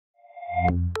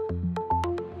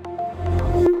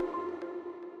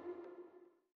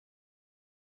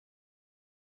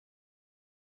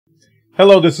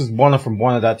Hello, this is Bwana from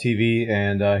Bwana.tv,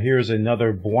 and here's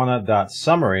another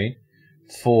Bwana.summary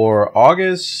for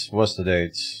August, what's the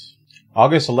date?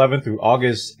 August 11th through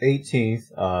August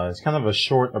 18th. It's kind of a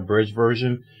short, abridged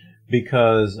version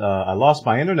because I lost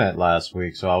my internet last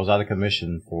week, so I was out of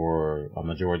commission for a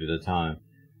majority of the time.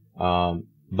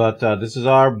 But this is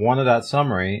our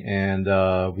Bwana.summary, and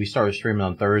we started streaming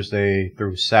on Thursday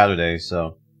through Saturday,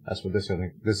 so that's what this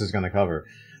is going to cover.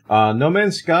 No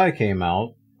Man's Sky came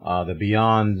out. The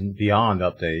Beyond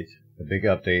update, the big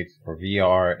update for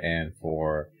VR and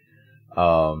for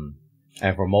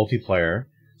multiplayer.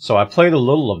 So I played a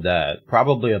little of that,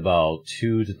 probably about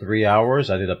 2 to 3 hours.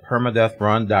 I did a permadeath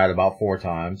run, died about 4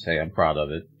 times. Hey, I'm proud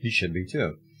of it. You should be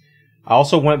too. I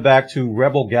also went back to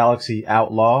Rebel Galaxy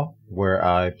Outlaw, where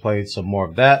I played some more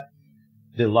of that.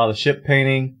 Did a lot of ship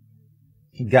painting.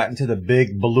 Got into the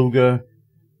big beluga,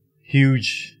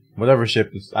 huge, whatever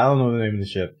ship is. I don't know the name of the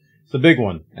ship. It's a big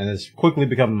one, and it's quickly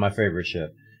becoming my favorite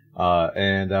ship.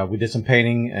 We did some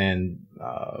painting and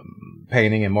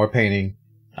more painting.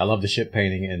 I love the ship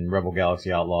painting in Rebel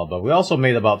Galaxy Outlaw, but we also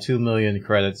made about 2 million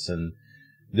credits and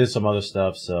did some other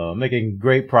stuff. So making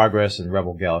great progress in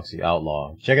Rebel Galaxy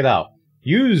Outlaw. Check it out.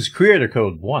 Use creator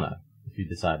code Bwana if you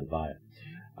decide to buy it.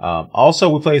 Also,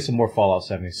 we played some more Fallout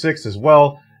 76 as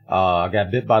well. I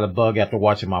got bit by the bug after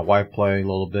watching my wife play a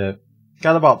little bit.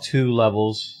 Got about 2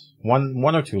 levels.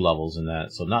 One or 2 levels in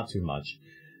that, so not too much.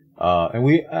 And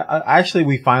we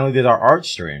finally did our art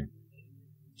stream,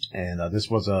 and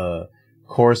this was a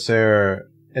Corsair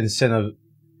incentive,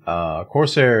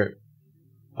 Corsair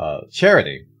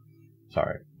charity.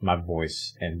 Sorry, my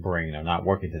voice and brain are not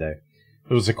working today.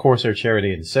 It was a Corsair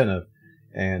charity incentive,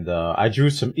 and I drew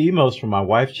some emotes from my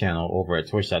wife's channel over at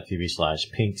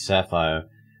twitch.tv/pinksapphire.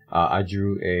 I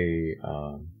drew a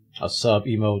sub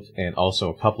emote and also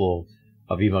a couple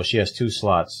of emotes. She has 2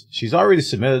 slots. She's already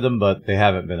submitted them, but they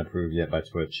haven't been approved yet by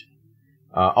Twitch.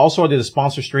 Also, I did a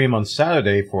sponsor stream on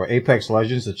Saturday for Apex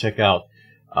Legends to check out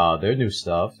their new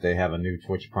stuff. They have a new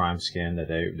Twitch Prime skin that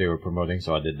they were promoting,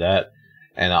 so I did that.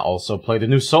 And I also played a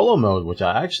new solo mode, which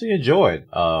I actually enjoyed.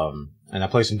 And I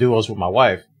played some duos with my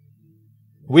wife.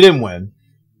 We didn't win.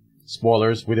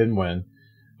 Spoilers, we didn't win.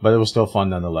 But it was still fun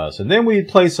nonetheless. And then we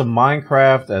played some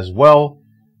Minecraft as well.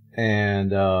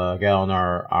 And got on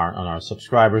our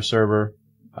subscriber server.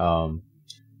 Did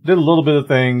a little bit of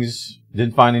things.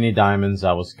 Didn't find any diamonds.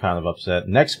 I was kind of upset.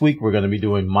 Next week we're going to be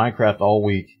doing Minecraft all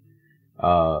week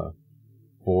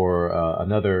for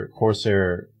another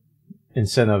Corsair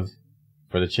incentive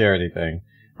for the charity thing.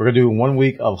 We're going to do 1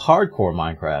 week of hardcore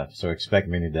Minecraft, so expect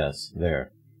many deaths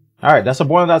there. All right, that's a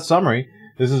Bwana.summary.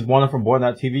 This is Bwana from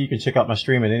Bwana.tv. You can check out my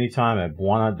stream at any time at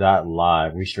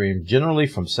Bwana.live. We stream generally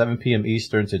from 7 p.m.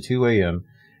 Eastern to 2 a.m.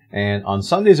 And on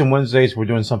Sundays and Wednesdays, we're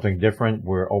doing something different.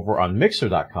 We're over on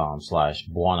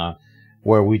Mixer.com/Bwana,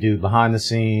 where we do behind the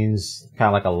scenes, kind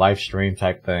of like a live stream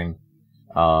type thing.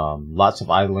 Lots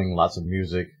of idling, lots of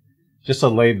music. Just a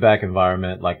laid back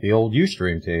environment like the old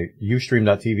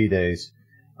Ustream.tv days.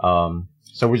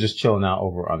 So we're just chilling out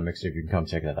over on Mixer. You can come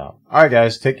check that out. All right,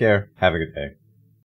 guys. Take care. Have a good day.